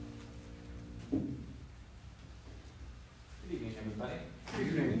Good evening, everybody. Good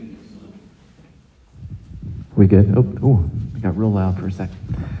evening. We good? Oh, it got real loud for a second.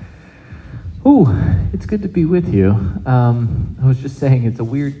 It's good to be with you. I was just saying it's a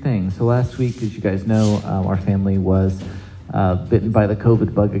weird thing. So last week, as you guys know, our family was bitten by the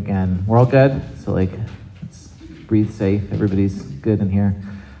COVID bug again. We're all good, so let's breathe safe. Everybody's good in here.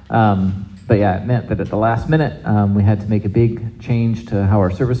 But yeah, it meant that at the last minute, we had to make a big change to how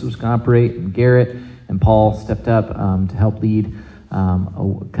our service was going to operate. And Garrett and Paul stepped up to help lead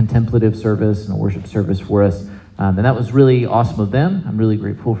a contemplative service and a worship service for us. And that was really awesome of them. I'm really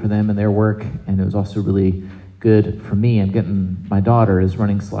grateful for them and their work. And it was also really good for me. My daughter is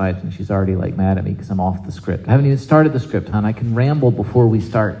running slides, and she's already mad at me because I'm off the script. I haven't even started the script, hon. I can ramble before we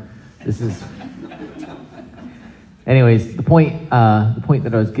start. Anyways, the point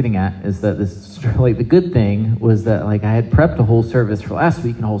that I was getting at is that the good thing was that I had prepped a whole service for last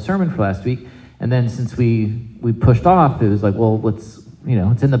week and a whole sermon for last week. And then since we pushed off, it was let's,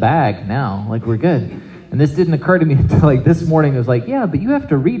 it's in the bag now. We're good. And this didn't occur to me until this morning. It was yeah, but you have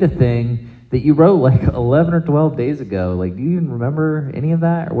to read a thing that you wrote 11 or 12 days ago. Do you even remember any of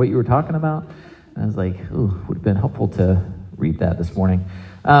that or what you were talking about? And I was would have been helpful to read that this morning.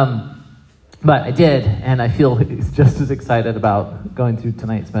 But I did, and I feel just as excited about going through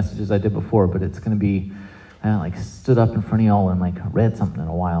tonight's message as I did before, but it's going to be, I haven't stood up in front of y'all and read something in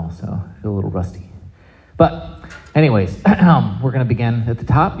a while, so I feel a little rusty. But anyways, we're going to begin at the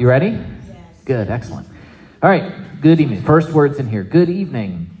top. You ready? Yes. Good, excellent. All right, good evening. First words in here. Good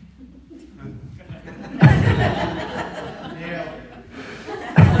evening.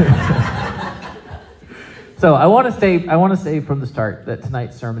 So I want to say from the start that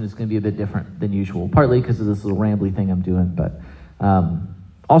tonight's sermon is going to be a bit different than usual, partly because of this little rambly thing I'm doing, but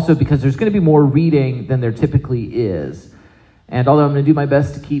also because there's going to be more reading than there typically is. And although I'm going to do my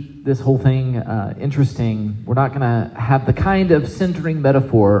best to keep this whole thing interesting, we're not going to have the kind of centering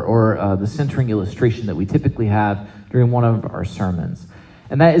metaphor or the centering illustration that we typically have during one of our sermons.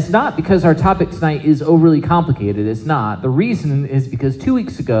 And that is not because our topic tonight is overly complicated. It's not. The reason is because 2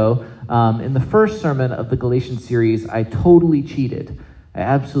 weeks ago, in the first sermon of the Galatians series, I totally cheated. I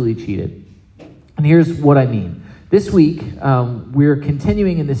absolutely cheated. And here's what I mean. This week, we're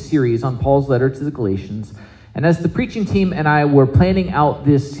continuing in this series on Paul's letter to the Galatians. And as the preaching team and I were planning out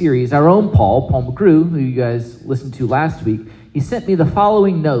this series, our own Paul McGrew, who you guys listened to last week, he sent me the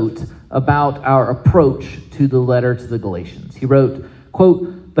following note about our approach to the letter to the Galatians. He wrote,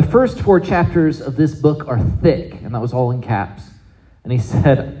 quote, "The first 4 chapters of this book are thick," and that was all in caps. And he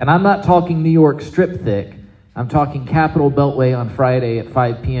said, and I'm not talking New York strip thick, I'm talking Capitol Beltway on Friday at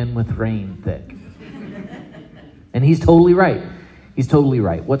 5 p.m. with rain thick. And he's totally right. He's totally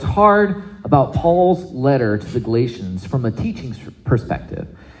right. What's hard about Paul's letter to the Galatians from a teaching perspective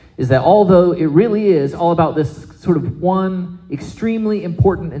is that although it really is all about this sort of one extremely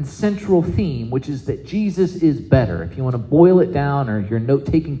important and central theme, which is that Jesus is better. If you want to boil it down, or you're a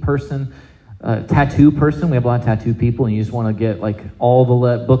note-taking person, tattoo person, we have a lot of tattoo people, and you just want to get all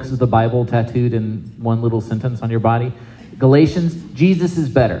the books of the Bible tattooed in one little sentence on your body. Galatians, Jesus is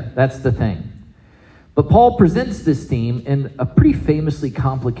better. That's the thing. But Paul presents this theme in a pretty famously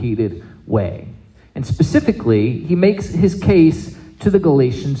complicated way. And specifically, he makes his case to the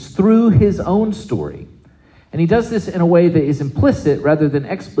Galatians through his own story. And he does this in a way that is implicit rather than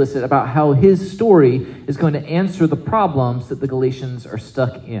explicit about how his story is going to answer the problems that the Galatians are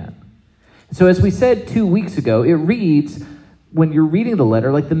stuck in. So as we said 2 weeks ago, it reads, when you're reading the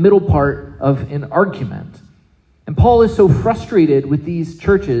letter, like the middle part of an argument. And Paul is so frustrated with these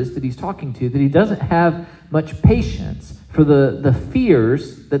churches that he's talking to that he doesn't have much patience for the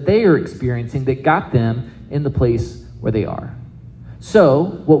fears that they are experiencing that got them in the place where they are.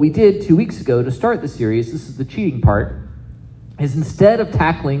 So what we did 2 weeks ago to start the series, this is the cheating part, is instead of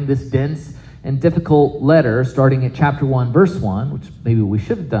tackling this dense and difficult letter starting at chapter 1, verse 1, which maybe we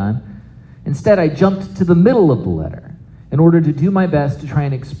should have done, instead I jumped to the middle of the letter in order to do my best to try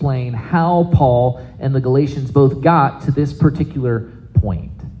and explain how Paul and the Galatians both got to this particular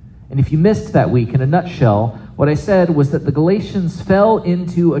point. And if you missed that week, in a nutshell, what I said was that the Galatians fell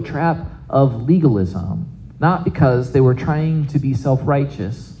into a trap of legalism, not because they were trying to be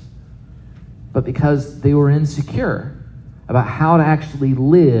self-righteous, but because they were insecure about how to actually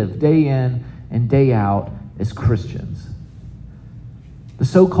live day in and day out as Christians. The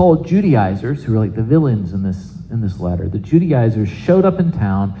so-called Judaizers, who are like the villains in this letter, the Judaizers showed up in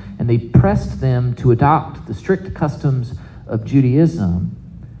town and they pressed them to adopt the strict customs of Judaism.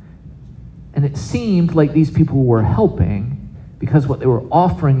 And it seemed like these people were helping because what they were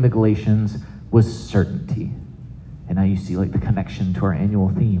offering the Galatians was certainty. And now you see like the connection to our annual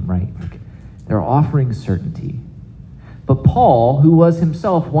theme, right? They're offering certainty. But Paul, who was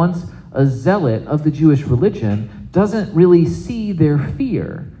himself once a zealot of the Jewish religion, doesn't really see their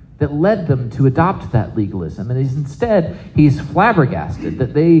fear that led them to adopt that legalism. And instead, he's flabbergasted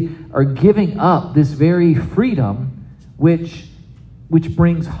that they are giving up this very freedom which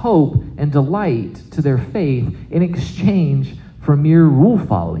brings hope and delight to their faith in exchange for mere rule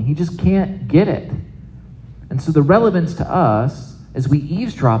following. He just can't get it. And so the relevance to us, as we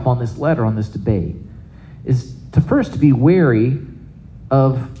eavesdrop on this letter, on this debate, is to first be wary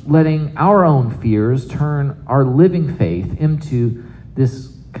of letting our own fears turn our living faith into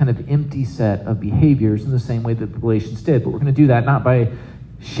this kind of empty set of behaviors in the same way that the Galatians did. But we're going to do that not by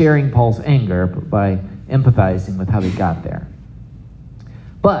sharing Paul's anger, but by empathizing with how they got there.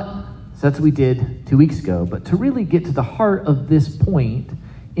 So that's what we did 2 weeks ago. But to really get to the heart of this point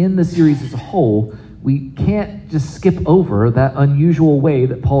in the series as a whole, we can't just skip over that unusual way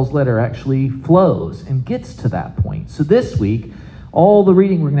that Paul's letter actually flows and gets to that point. So this week, all the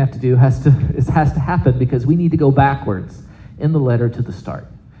reading we're going to have to do has to happen because we need to go backwards in the letter to the start.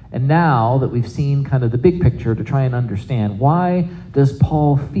 And now that we've seen kind of the big picture to try and understand, why does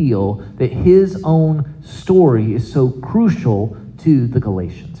Paul feel that his own story is so crucial to the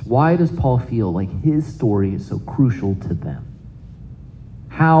Galatians? Why does Paul feel like his story is so crucial to them?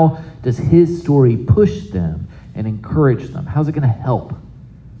 How does his story push them and encourage them? How's it going to help?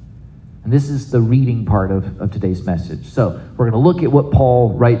 And this is the reading part of today's message. So we're going to look at what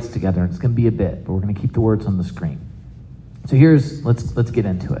Paul writes together, and it's going to be a bit, but we're going to keep the words on the screen. So let's get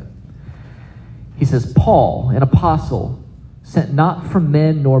into it. He says, Paul, an apostle, sent not from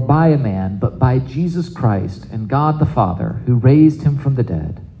men nor by a man, but by Jesus Christ and God the Father, who raised him from the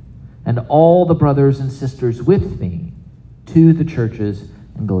dead, and all the brothers and sisters with me, to the churches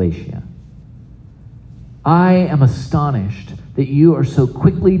in Galatia. I am astonished that you are so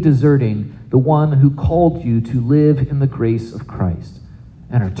quickly deserting the one who called you to live in the grace of Christ,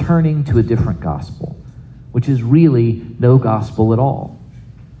 and are turning to a different gospel, which is really no gospel at all.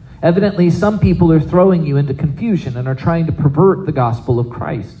 Evidently, some people are throwing you into confusion and are trying to pervert the gospel of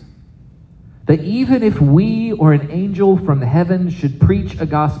Christ. That even if we or an angel from heaven should preach a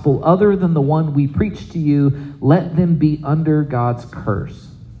gospel other than the one we preach to you, let them be under God's curse.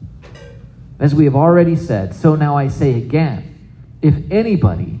 As we have already said, so now I say again, if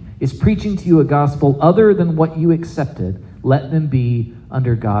anybody is preaching to you a gospel other than what you accepted, let them be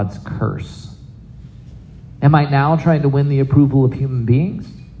under God's curse. Am I now trying to win the approval of human beings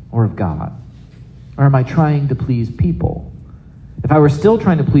or of God? Or am I trying to please people? If I were still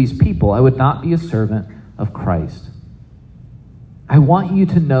trying to please people, I would not be a servant of Christ. I want you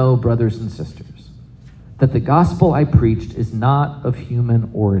to know, brothers and sisters, that the gospel I preached is not of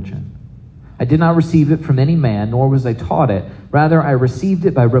human origin. I did not receive it from any man, nor was I taught it. Rather, I received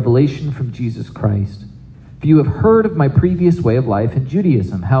it by revelation from Jesus Christ. For you have heard of my previous way of life in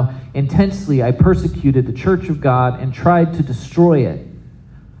Judaism, how intensely I persecuted the church of God and tried to destroy it.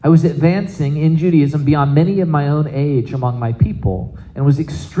 I was advancing in Judaism beyond many of my own age among my people, and was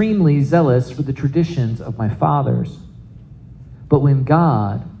extremely zealous for the traditions of my fathers. But when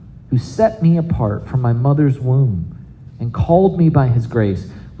God, who set me apart from my mother's womb and called me by his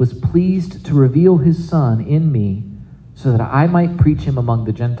grace, was pleased to reveal his Son in me so that I might preach him among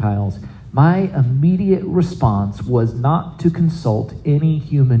the Gentiles, my immediate response was not to consult any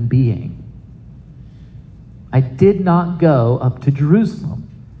human being. I did not go up to Jerusalem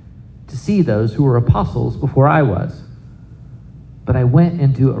to see those who were apostles before I was, but I went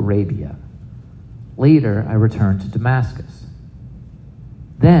into Arabia. Later, I returned to Damascus.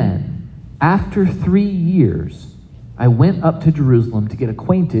 Then, after 3 years, I went up to Jerusalem to get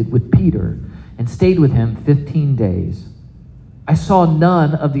acquainted with Peter and stayed with him 15 days. I saw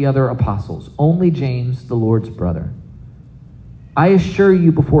none of the other apostles, only James, the Lord's brother. I assure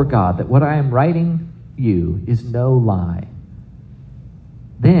you before God that what I am writing you is no lie.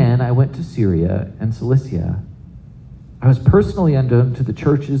 Then I went to Syria and Cilicia. I was personally unknown to the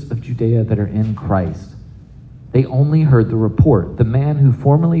churches of Judea that are in Christ. They only heard the report. The man who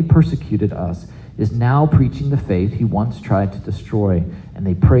formerly persecuted us is now preaching the faith he once tried to destroy, and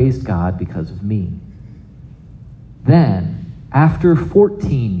they praised God because of me. Then, after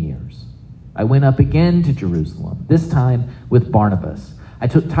 14 years, I went up again to Jerusalem, this time with Barnabas. I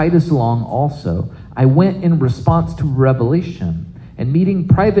took Titus along also. I went in response to revelation, and meeting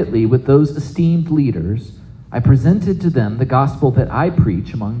privately with those esteemed leaders, I presented to them the gospel that I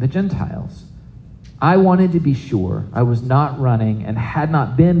preach among the Gentiles. I wanted to be sure I was not running and had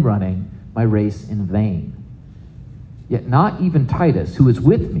not been running my race in vain. Yet not even Titus, who was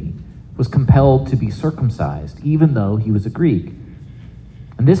with me, was compelled to be circumcised, even though he was a Greek.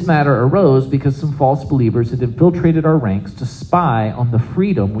 And this matter arose because some false believers had infiltrated our ranks to spy on the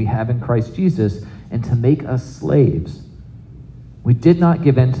freedom we have in Christ Jesus and to make us slaves. We did not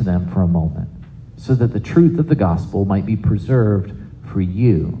give in to them for a moment, so that the truth of the gospel might be preserved for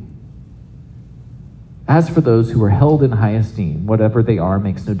you. As for those who are held in high esteem, whatever they are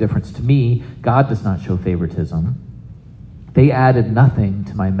makes no difference to me. God does not show favoritism. They added nothing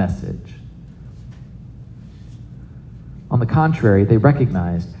to my message. On the contrary, they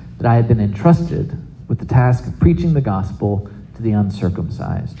recognized that I had been entrusted with the task of preaching the gospel to the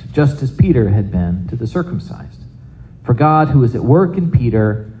uncircumcised, just as Peter had been to the circumcised. For God, who is at work in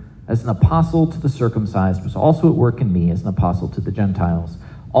Peter as an apostle to the circumcised, was also at work in me as an apostle to the Gentiles.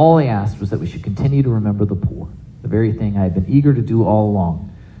 All I asked was that we should continue to remember the poor, the very thing I had been eager to do all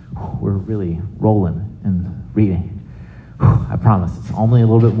along. We're really rolling and reading. I promise, it's only a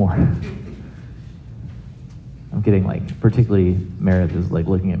little bit more. I'm getting particularly Meredith is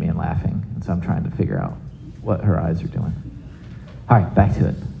looking at me and laughing, and so I'm trying to figure out what her eyes are doing. All right, back to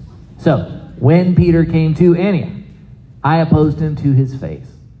it. So, when Peter came to Antioch, I opposed him to his face,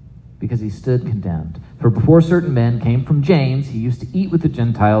 because he stood condemned. For before certain men came from James, he used to eat with the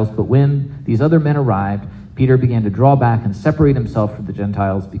Gentiles, but when these other men arrived, Peter began to draw back and separate himself from the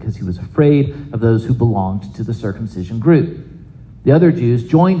Gentiles because he was afraid of those who belonged to the circumcision group. The other Jews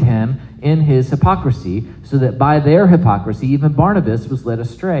joined him in his hypocrisy, so that by their hypocrisy even Barnabas was led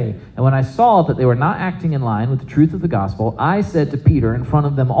astray. And when I saw that they were not acting in line with the truth of the gospel, I said to Peter in front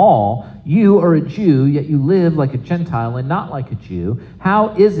of them all, "You are a Jew, yet you live like a Gentile and not like a Jew.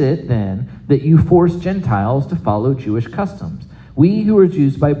 How is it then that you force Gentiles to follow Jewish customs? We who are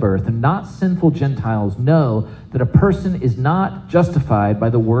Jews by birth and not sinful Gentiles know that a person is not justified by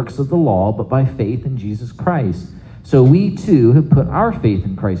the works of the law, but by faith in Jesus Christ. So we too have put our faith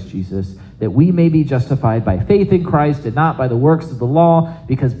in Christ Jesus, that we may be justified by faith in Christ and not by the works of the law,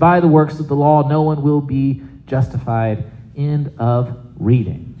 because by the works of the law no one will be justified." End of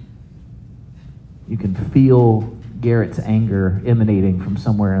reading. You can feel Garrett's anger emanating from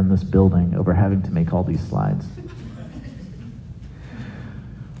somewhere in this building over having to make all these slides.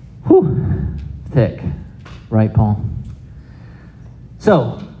 Whew, thick, right, Paul?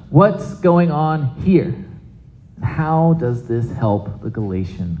 So, what's going on here? How does this help the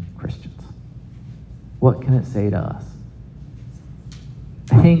Galatian Christians? What can it say to us?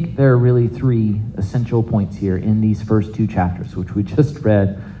 I think there are really three essential points here in these first two chapters, which we just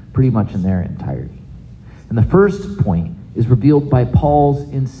read pretty much in their entirety. And the first point is revealed by Paul's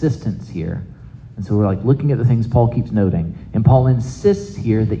insistence here. And so we're looking at the things Paul keeps noting. And Paul insists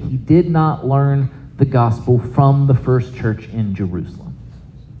here that he did not learn the gospel from the first church in Jerusalem.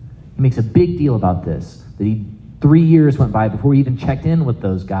 He makes a big deal about this, that 3 years went by before he even checked in with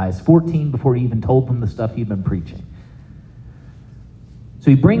those guys, 14 before he even told them the stuff he'd been preaching.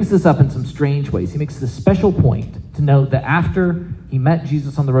 So he brings this up in some strange ways. He makes this special point to note that after he met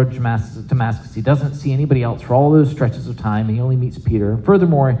Jesus on the road to Damascus, he doesn't see anybody else for all those stretches of time, and he only meets Peter.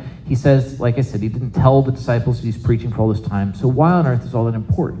 Furthermore, he says, like I said, he didn't tell the disciples that he's preaching for all this time. So why on earth is all that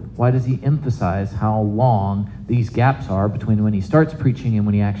important? Why does he emphasize how long these gaps are between when he starts preaching and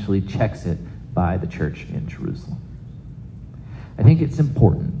when he actually checks it by the church in Jerusalem? I think it's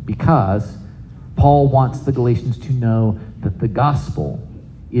important because Paul wants the Galatians to know that the gospel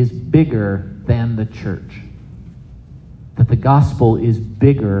is bigger than the church. That the gospel is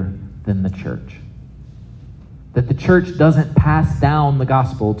bigger than the church. That the church doesn't pass down the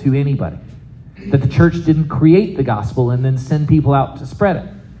gospel to anybody. That the church didn't create the gospel and then send people out to spread it.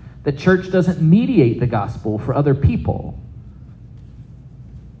 The church doesn't mediate the gospel for other people.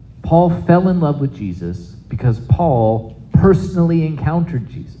 Paul fell in love with Jesus because Paul personally encountered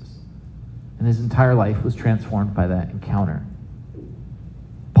Jesus, and his entire life was transformed by that encounter.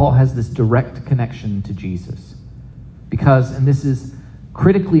 Paul has this direct connection to Jesus because, and this is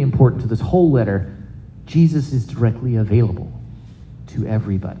critically important to this whole letter, Jesus is directly available to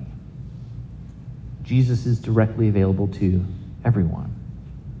everybody. Jesus is directly available to everyone.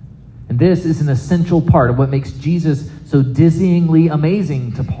 And this is an essential part of what makes Jesus so dizzyingly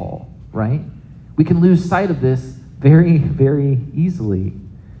amazing to Paul, right? We can lose sight of this very, very easily.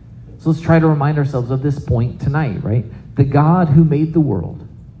 So let's try to remind ourselves of this point tonight, right? The God who made the world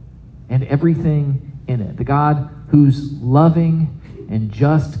and everything in it, the God whose loving and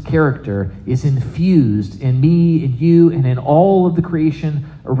just character is infused in me, in you, and in all of the creation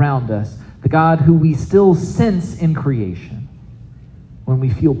around us, the God who we still sense in creation when we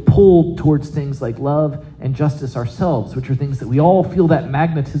feel pulled towards things like love and justice ourselves, which are things that we all feel that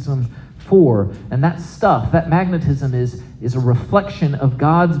magnetism for. And that stuff, that magnetism is a reflection of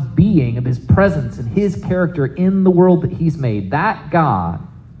God's being, of his presence and his character in the world that he's made. That God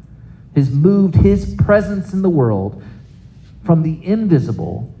has moved his presence in the world from the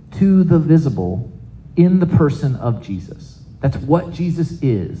invisible to the visible in the person of Jesus. That's what Jesus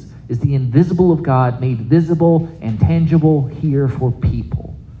is the invisible of God made visible and tangible here for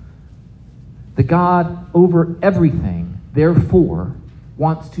people. The God over everything, therefore,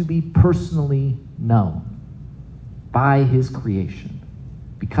 wants to be personally known by his creation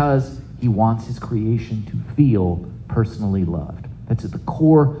because he wants his creation to feel personally loved. That's at the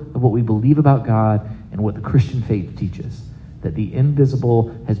core of what we believe about God and what the Christian faith teaches, that the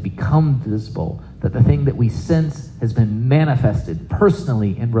invisible has become visible, that the thing that we sense has been manifested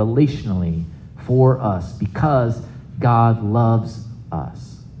personally and relationally for us because God loves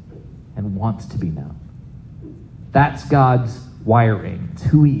us and wants to be known. That's God's wiring. It's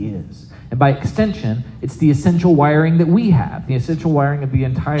who he is. And by extension, it's the essential wiring that we have, the essential wiring of the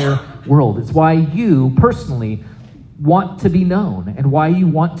entire world. It's why you personally want to be known and why you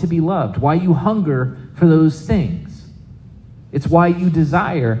want to be loved, why you hunger for those things. It's why you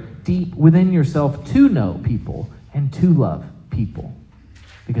desire deep within yourself to know people and to love people,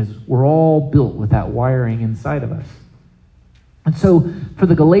 because we're all built with that wiring inside of us. And so for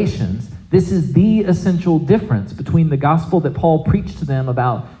the Galatians, this is the essential difference between the gospel that Paul preached to them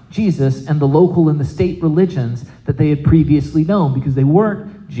about Jesus and the local and the state religions that they had previously known, because they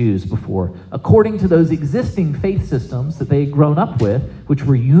weren't Jews before. According to those existing faith systems that they had grown up with, which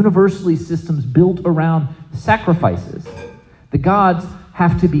were universally systems built around sacrifices, the gods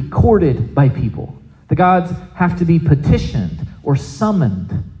have to be courted by people. The gods have to be petitioned or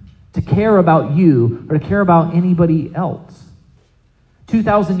summoned to care about you or to care about anybody else.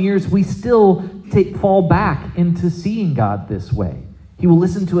 2,000 years, we still fall back into seeing God this way. He will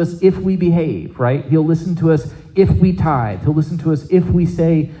listen to us if we behave, right? He'll listen to us if we tithe. He'll listen to us if we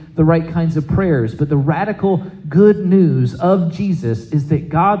say the right kinds of prayers. But the radical good news of Jesus is that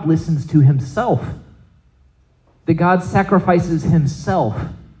God listens to himself. That God sacrifices himself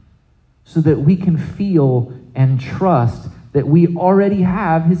so that we can feel and trust that we already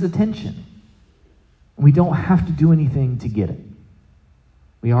have his attention. We don't have to do anything to get it.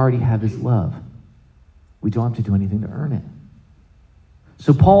 We already have his love. We don't have to do anything to earn it.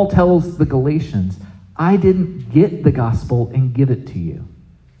 So Paul tells the Galatians, I didn't get the gospel and give it to you.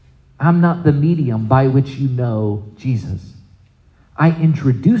 I'm not the medium by which you know Jesus. I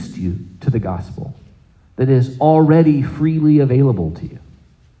introduced you to the gospel that is already freely available to you.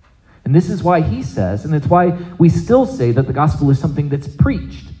 And this is why he says, and it's why we still say that the gospel is something that's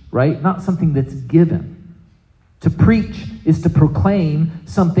preached, right? Not something that's given. To preach is to proclaim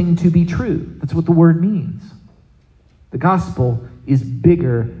something to be true. That's what the word means. The gospel is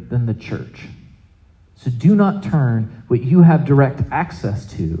bigger than the church. So do not turn what you have direct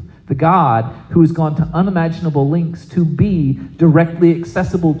access to, the God who has gone to unimaginable lengths to be directly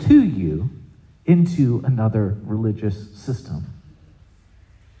accessible to you, into another religious system.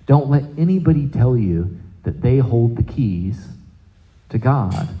 Don't let anybody tell you that they hold the keys to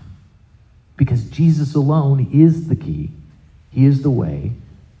God, because Jesus alone is the key. He is the way,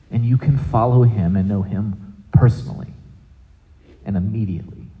 and you can follow him and know him personally and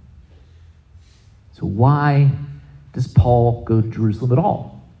immediately. So why does Paul go to Jerusalem at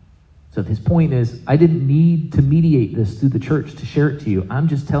all? So his point is, I didn't need to mediate this through the church to share it to you. I'm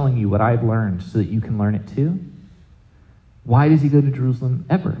just telling you what I've learned so that you can learn it too. Why does he go to Jerusalem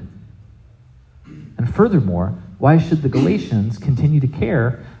ever? And furthermore, why should the Galatians continue to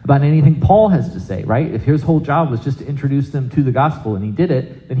care about anything Paul has to say, right? If his whole job was just to introduce them to the gospel and he did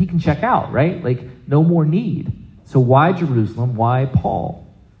it, then he can check out, right? Like, no more need. So why Jerusalem? Why Paul?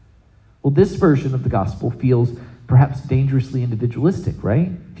 Well, this version of the gospel feels perhaps dangerously individualistic,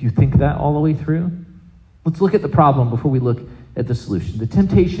 right? If you think that all the way through. Let's look at the problem before we look at the solution. The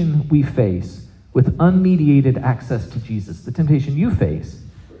temptation we face with unmediated access to Jesus, the temptation you face,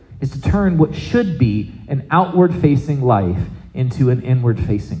 is to turn what should be an outward-facing life into an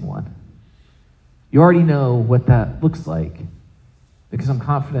inward-facing one. You already know what that looks like, because I'm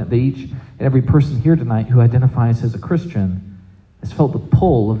confident that each and every person here tonight who identifies as a Christian has felt the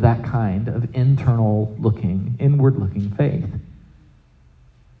pull of that kind of internal-looking, inward-looking faith.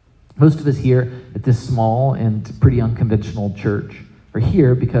 Most of us here at this small and pretty unconventional church are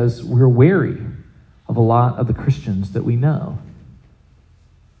here because we're wary of a lot of the Christians that we know.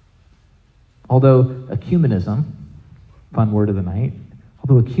 Although ecumenism, fun word of the night,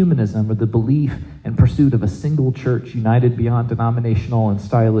 although ecumenism, or the belief and pursuit of a single church united beyond denominational and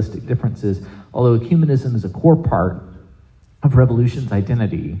stylistic differences, although ecumenism is a core part of Revolution's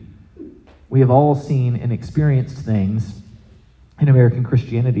identity, We have all seen and experienced things in American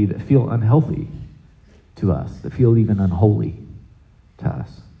Christianity that feel unhealthy to us, that feel even unholy to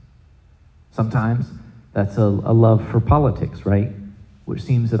us. Sometimes that's a love for politics, right? Which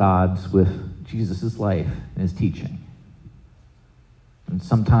seems at odds with Jesus' life and his teaching. And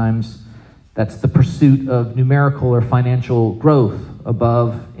sometimes that's the pursuit of numerical or financial growth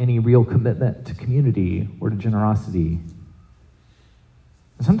above any real commitment to community or to generosity.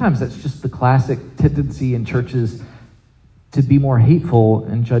 And sometimes that's just the classic tendency in churches to be more hateful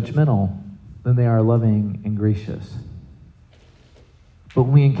and judgmental than they are loving and gracious. But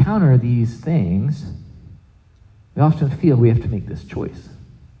when we encounter these things, we often feel we have to make this choice.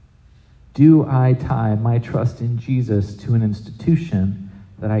 Do I tie my trust in Jesus to an institution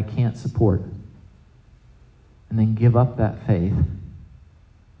that I can't support and then give up that faith?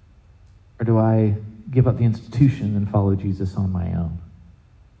 Or do I give up the institution and follow Jesus on my own?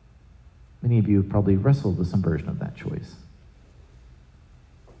 Many of you have probably wrestled with some version of that choice.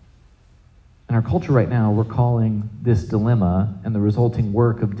 In our culture right now, we're calling this dilemma and the resulting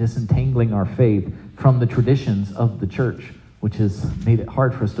work of disentangling our faith from the traditions of the church, which has made it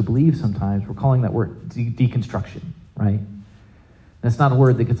hard for us to believe sometimes. We're calling that word deconstruction, right? And it's not a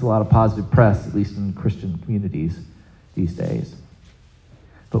word that gets a lot of positive press, at least in Christian communities these days.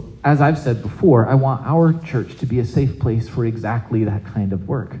 But as I've said before, I want our church to be a safe place for exactly that kind of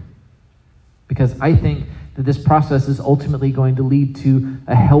work. Because I think that this process is ultimately going to lead to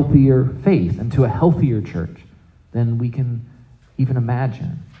a healthier faith and to a healthier church than we can even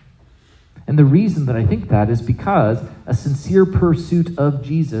imagine. And the reason that I think that is because a sincere pursuit of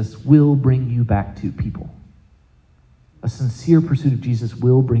Jesus will bring you back to people. A sincere pursuit of Jesus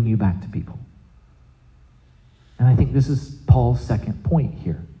will bring you back to people. And I think this is Paul's second point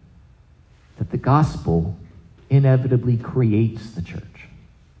here, that the gospel inevitably creates the church.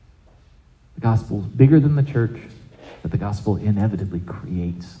 The gospel is bigger than the church, but the gospel inevitably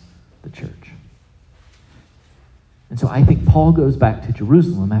creates the church. And so I think Paul goes back to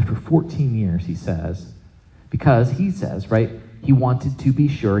Jerusalem after 14 years, he says, because he says, right, he wanted to be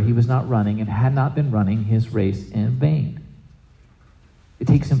sure he was not running and had not been running his race in vain. It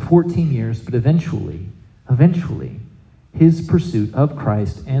takes him 14 years, but eventually, his pursuit of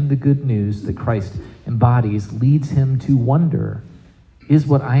Christ and the good news that Christ embodies leads him to wonder, is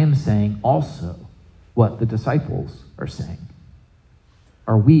what I am saying also what the disciples are saying?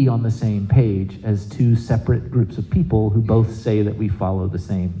 Are we on the same page as two separate groups of people who both say that we follow the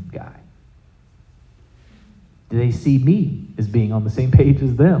same guy? Do they see me as being on the same page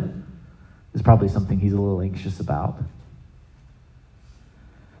as them? Is probably something he's a little anxious about.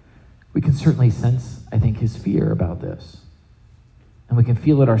 We can certainly sense, I think, his fear about this. And we can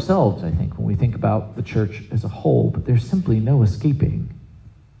feel it ourselves, I think, when we think about the church as a whole, but there's simply no escaping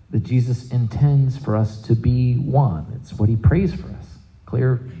that Jesus intends for us to be one. It's what he prays for us.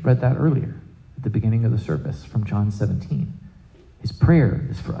 Claire read that earlier at the beginning of the service from John 17. His prayer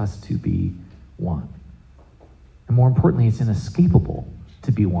is for us to be one. And more importantly, it's inescapable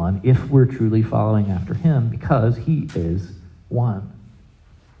to be one if we're truly following after him, because he is one.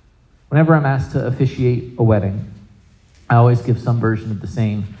 Whenever I'm asked to officiate a wedding, I always give some version of the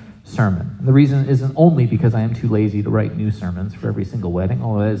same sermon. And the reason isn't only because I am too lazy to write new sermons for every single wedding,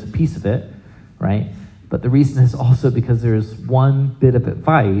 although that is a piece of it, right? But the reason is also because there's one bit of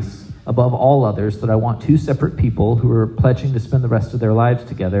advice above all others that I want two separate people who are pledging to spend the rest of their lives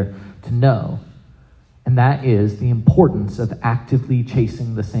together to know. And that is the importance of actively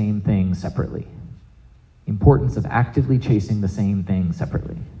chasing the same thing separately. The importance of actively chasing the same thing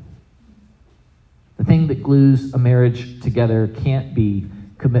separately. The thing that glues a marriage together can't be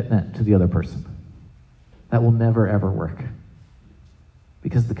commitment to the other person. That will never, ever work.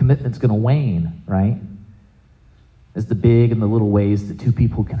 Because the commitment's going to wane, right? As the big and the little ways that two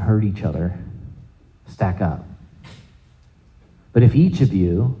people can hurt each other stack up. But if each of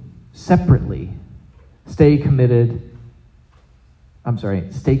you separately stay committed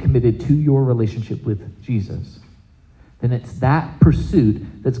to your relationship with Jesus, then it's that pursuit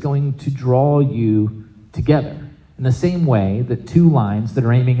that's going to draw you together. In the same way that two lines that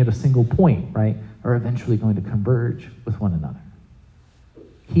are aiming at a single point, right, are eventually going to converge with one another.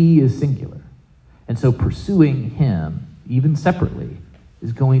 He is singular. And so pursuing him, even separately,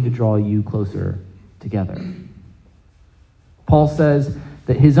 is going to draw you closer together. Paul says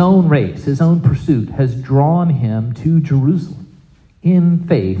that his own race, his own pursuit, has drawn him to Jerusalem in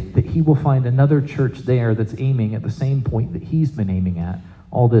faith that he will find another church there that's aiming at the same point that he's been aiming at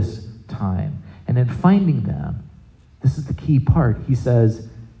all this time. And in finding them, this is the key part. He says,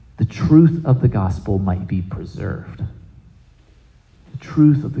 the truth of the gospel might be preserved. The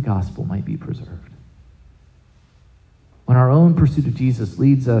truth of the gospel might be preserved. When our own pursuit of Jesus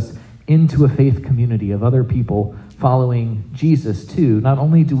leads us into a faith community of other people following Jesus too, not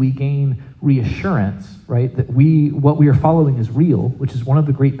only do we gain reassurance, right, that what we are following is real, which is one of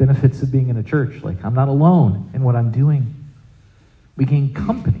the great benefits of being in a church. Like, I'm not alone in what I'm doing. We gain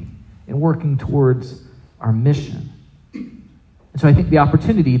company in working towards our mission. And so I think the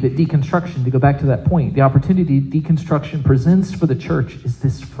opportunity that deconstruction, to go back to that point, the opportunity deconstruction presents for the church is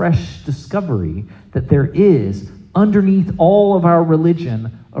this fresh discovery that there is, underneath all of our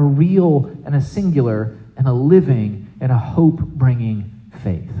religion, a real and a singular and a living and a hope-bringing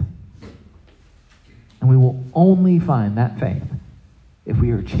faith. And we will only find that faith if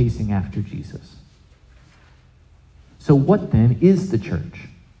we are chasing after Jesus. So what then is the church?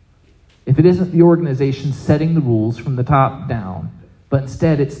 If it isn't the organization setting the rules from the top down, but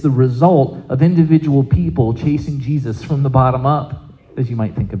instead it's the result of individual people chasing Jesus from the bottom up, as you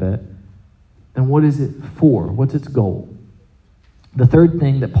might think of it, then what is it for? What's its goal? The third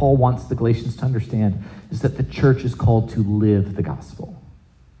thing that Paul wants the Galatians to understand is that the church is called to live the gospel.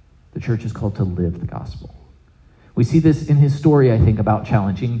 The church is called to live the gospel. We see this in his story, I think, about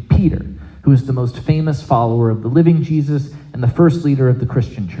challenging Peter, who is the most famous follower of the living Jesus and the first leader of the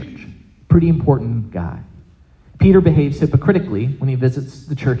Christian church. Pretty important guy. Peter behaves hypocritically when he visits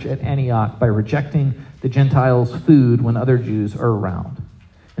the church at Antioch by rejecting the Gentiles' food when other Jews are around.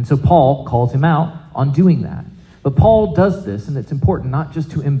 And so Paul calls him out on doing that. But Paul does this, and it's important, not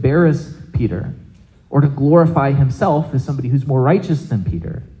just to embarrass Peter or to glorify himself as somebody who's more righteous than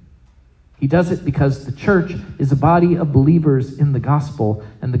Peter. He does it because the church is a body of believers in the gospel,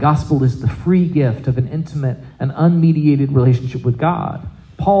 and the gospel is the free gift of an intimate and unmediated relationship with God.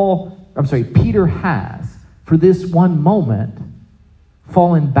 Peter has, for this one moment,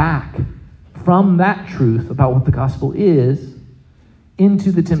 fallen back from that truth about what the gospel is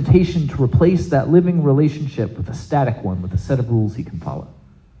into the temptation to replace that living relationship with a static one, with a set of rules he can follow.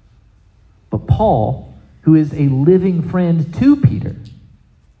 But Paul, who is a living friend to Peter,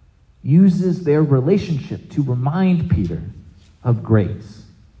 uses their relationship to remind Peter of grace,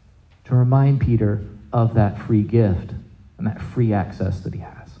 to remind Peter of that free gift and that free access that he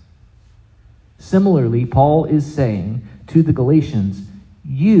has. Similarly, Paul is saying to the Galatians,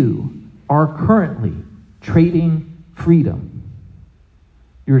 you are currently trading freedom.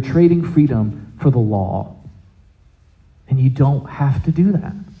 You're trading freedom for the law, and you don't have to do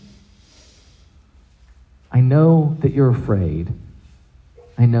that. I know that you're afraid.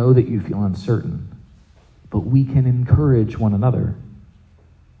 I know that you feel uncertain, but we can encourage one another.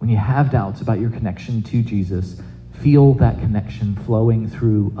 When you have doubts about your connection to Jesus, feel that connection flowing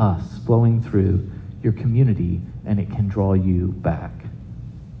through us, flowing through your community, and it can draw you back.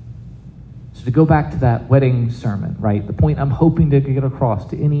 So to go back to that wedding sermon, right? The point I'm hoping to get across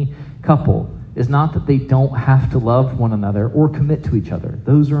to any couple is not that they don't have to love one another or commit to each other.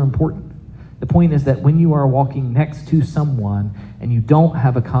 Those are important. The point is that when you are walking next to someone and you don't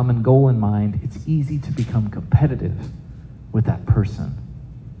have a common goal in mind, it's easy to become competitive with that person.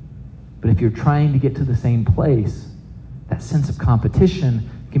 But if you're trying to get to the same place, that sense of competition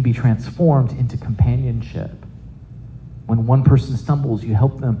can be transformed into companionship. When one person stumbles, you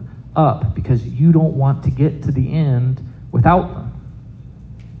help them up because you don't want to get to the end without them.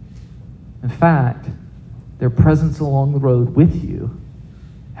 In fact, their presence along the road with you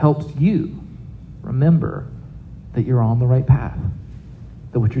helps you remember that you're on the right path,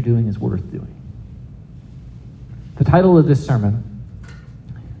 that what you're doing is worth doing. The title of this sermon,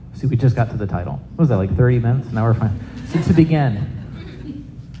 see, we just got to the title. What was that, like 30 minutes? Now we're fine. So to begin,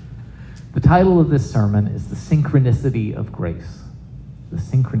 the title of this sermon is The Synchronicity of Grace. The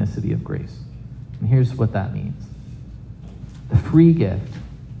synchronicity of grace. And here's what that means. The free gift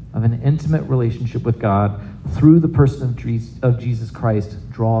of an intimate relationship with God through the person of Jesus Christ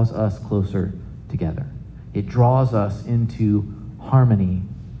draws us closer together. It draws us into harmony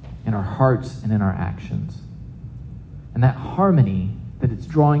in our hearts and in our actions. And that harmony that it's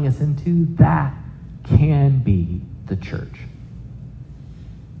drawing us into, that can be the church.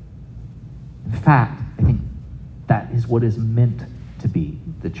 In fact, I think that is what is meant to be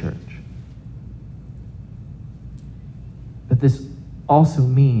the church. But this also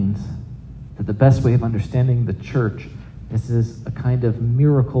means that the best way of understanding the church is as a kind of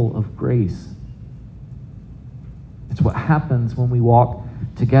miracle of grace. It's what happens when we walk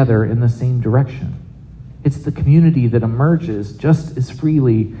together in the same direction. It's the community that emerges just as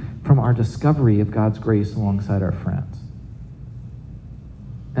freely from our discovery of God's grace alongside our friends.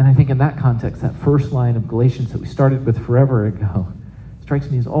 And I think in that context, that first line of Galatians that we started with forever ago strikes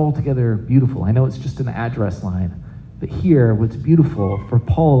me as altogether beautiful. I know it's just an address line, But here, what's beautiful for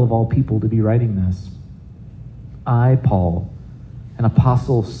Paul of all people to be writing this, I, Paul, an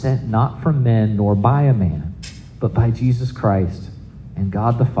apostle sent not from men nor by a man, but by Jesus Christ and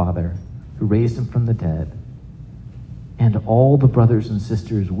God the Father, who raised him from the dead, and all the brothers and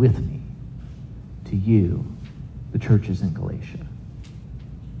sisters with me, to you, the churches in Galatia.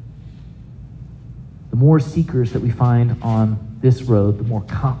 The more seekers that we find on this road, the more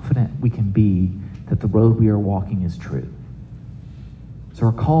confident we can be that the road we are walking is true. So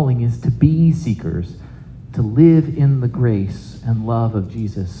our calling is to be seekers, to live in the grace and love of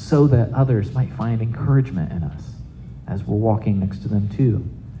Jesus so that others might find encouragement in us as we're walking next to them too.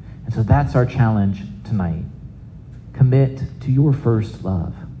 And so that's our challenge tonight. Commit to your first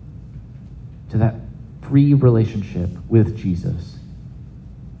love, to that free relationship with Jesus.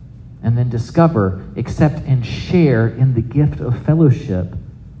 And then discover, accept, and share in the gift of fellowship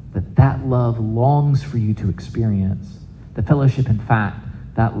that love longs for you to experience. The fellowship, in fact,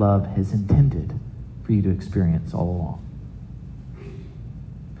 that love has intended for you to experience all along.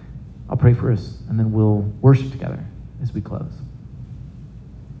 I'll pray for us, and then we'll worship together as we close.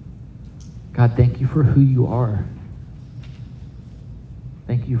 God, thank you for who you are.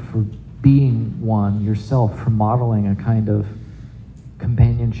 Thank you for being one yourself, for modeling a kind of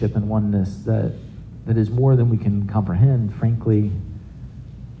companionship and oneness that is more than we can comprehend, frankly.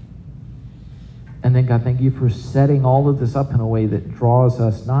 And then, God, thank you for setting all of this up in a way that draws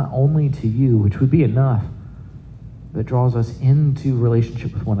us not only to you, which would be enough, but draws us into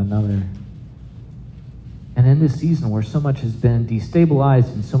relationship with one another. And in this season where so much has been destabilized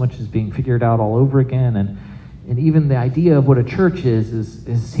and so much is being figured out all over again, and even the idea of what a church is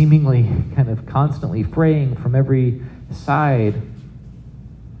seemingly kind of constantly fraying from every side,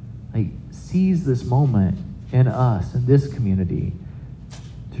 like, seize this moment in us, in this community,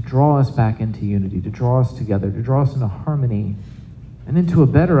 to draw us back into unity, to draw us together, to draw us into harmony, and into a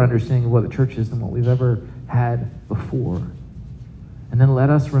better understanding of what the church is than what we've ever had before. And then let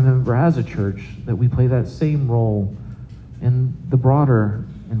us remember as a church that we play that same role in the broader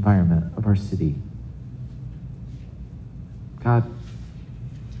environment of our city. God,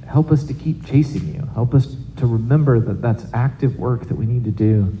 help us to keep chasing you. Help us to remember that that's active work that we need to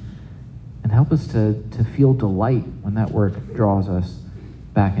do. And help us to feel delight when that work draws us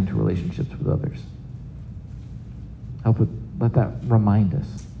back into relationships with others. Let that remind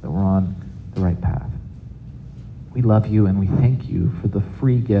us that we're on the right path. We love you and we thank you for the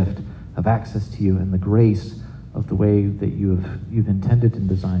free gift of access to you and the grace of the way that you've intended and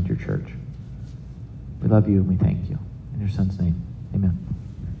designed your church. We love you and we thank you. In your Son's name, amen.